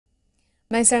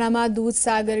મહેસાણામાં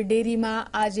દૂધસાગર ડેરીમાં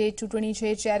આજે ચૂંટણી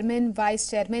છે। ચેરમેન વાઇસ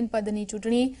ચેરમેન પદની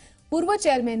ચૂંટણી। પૂર્વ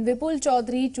ચેરમેન વિપુલ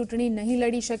ચૌધરી ચૂંટણી નહીં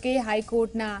લડી શકે।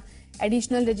 હાઈકોર્ટના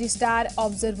એડિશનલ રજિસ્ટ્રાર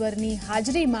ઓબ્ઝર્વરની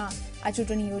હાજરીમાં આ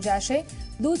ચૂંટણી યોજાશે।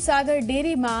 દૂધસાગર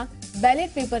ડેરીમાં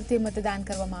બેલેટ પેપરથી મતદાન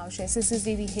કરવામાં આવશે।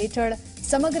 સીસીટીવી હેઠળ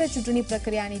સમગ્ર ચૂંટણી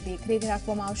પ્રક્રિયાની દેખરેખ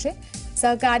રાખવામાં આવશે।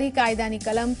 સહકારી કાયદાની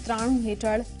કલમ 93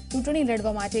 હેઠળ ચૂંટણી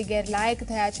લડવા માટે ગેરલાયક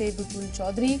થયા છે વિપુલ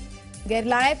ચૌધરી।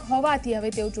 ગેરલાયક હોવાથી હવે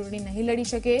તેઓ ચૂંટણી નહીં લડી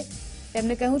શકે।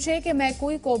 તેમણે કહ્યું છે કે મેં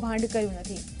કોઈ કૌભાંડ કર્યું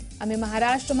નથી। અમે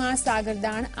મહારાષ્ટ્રમાં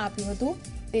સાગરદાણ આપ્યું હતું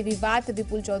તેવી વાત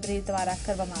વિપુલ ચૌધરી દ્વારા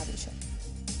કરવામાં આવી છે।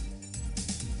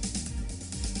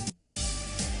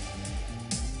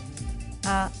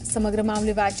 આ સમગ્ર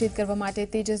મામલે વાતચીત કરવા માટે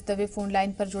તેજસ દવે ફોન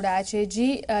લાઈન પર જોડાયા છે।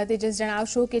 જી તેજસ,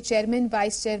 જણાવશો કે ચેરમેન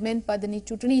વાઇસ ચેરમેન પદની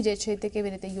ચૂંટણી જે છે તે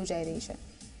કેવી રીતે યોજાઈ રહી છે?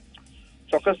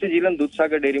 ચોક્કસથી જીલન,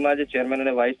 દૂધસાગર ડેરીમાં જે ચેરમેન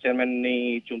અને વાઇસ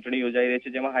ચેરમેનની ચૂંટણી યોજાઈ રહી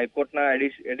છે, જેમાં હાઈકોર્ટના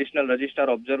એડિશનલ રજિસ્ટ્રાર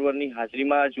ઓબ્ઝર્વરની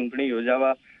હાજરીમાં ચૂંટણી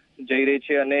યોજાવા જઈ રહી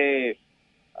છે અને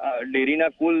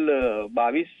ડેરીના કુલ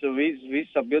 20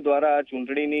 સભ્યો દ્વારા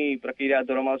ચૂંટણીની પ્રક્રિયા હાથ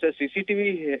ધરવામાં આવશે।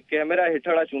 સીસીટીવી કેમેરા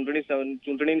હેઠળ આ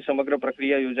ચૂંટણીની સમગ્ર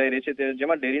પ્રક્રિયા યોજાઈ રહી છે,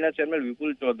 જેમાં ડેરીના ચેરમેન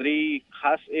વિપુલ ચૌધરી,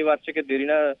 ખાસ એ વાત છે કે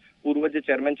ડેરીના પૂર્વ જે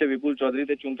ચેરમેન છે વિપુલ ચૌધરી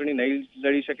તે ચૂંટણી નહીં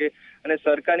લડી શકે અને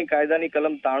સરકારી કાયદાની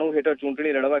કલમ 93 હેઠળ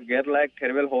ચૂંટણી લડવા ગેરલાયક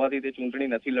ઠેરવેલ હોવાથી તે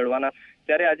ચૂંટણી નથી લડવાના।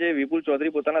 ત્યારે આજે વિપુલ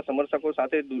ચૌધરી પોતાના સમર્થકો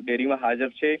સાથે ડેરીમાં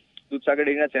હાજર છે। દૂધસાગર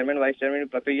ડેરીના ચેરમેન વાઇસ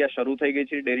ચેરમેનની પ્રક્રિયા શરૂ થઈ ગઈ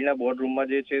છે। ડેરીના બોર્ડ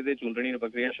રૂમમાં જે છે તે ચૂંટણીની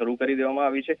પ્રક્રિયા શરૂ કરી દેવામાં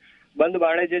આવી છે। બંધ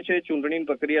બારણે જે છે ચૂંટણીની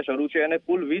પ્રક્રિયા શરૂ છે અને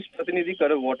કુલ 20 પ્રતિનિધિ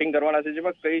વોટિંગ કરવાના છે,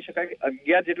 જેમાં કહી શકાય કે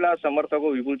 11 જેટલા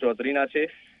સમર્થકો વિપુલ ચૌધરીના છે।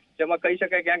 જેમાં કહી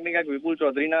શકાય ક્યાંક ને ક્યાંક વિપુલ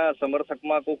ચૌધરીના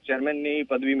સમર્થકમાં કોઈક ચેરમેનની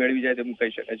પદવી મેળવી જાય તેમ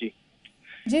કહી શકાય।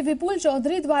 જે વિપુલ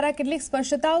ચૌધરી દ્વારા કેટલીક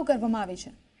સ્પષ્ટતાઓ કરવામાં આવી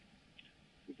છે।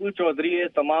 વિપુલ ચૌધરીએ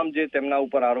તમામ જે તેમના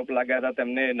ઉપર આરોપ લાગ્યા હતા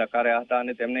તેમને નકાર્યા હતા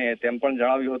અને તેમને તેમ પણ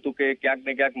જણાવ્યું હતું કે ક્યાંક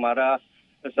ને ક્યાંક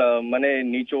મને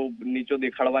નીચો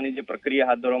દેખાડવાની જે પ્રક્રિયા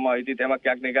હાથ ધરવામાં આવી હતી તેમાં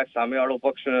ક્યાંક ને ક્યાંક સામેવાળો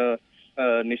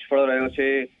પક્ષ નિષ્ફળ રહ્યો છે,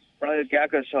 પણ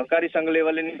ક્યાંક સહકારી સંઘ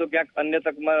લેવલે નહીં તો ક્યાંક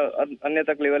અન્ય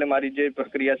તક લેવલે મારી જે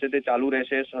પ્રક્રિયા છે તે ચાલુ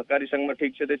રહેશે। સહકારી સંઘમાં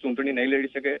ઠીક છે તે ચૂંટણી નહીં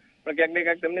લડી શકે, પણ ક્યાંક ને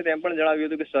ક્યાંક તેમને તેમ પણ જણાવ્યું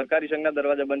હતું કે સહકારી સંઘના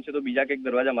દરવાજા બંધ છે તો બીજા કંઈક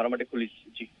દરવાજા મારા માટે ખુલી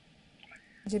છે।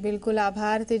 જી બિલકુલ,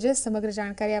 આભાર તેજસ સમગ્ર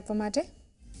જાણકારી આપવા માટે।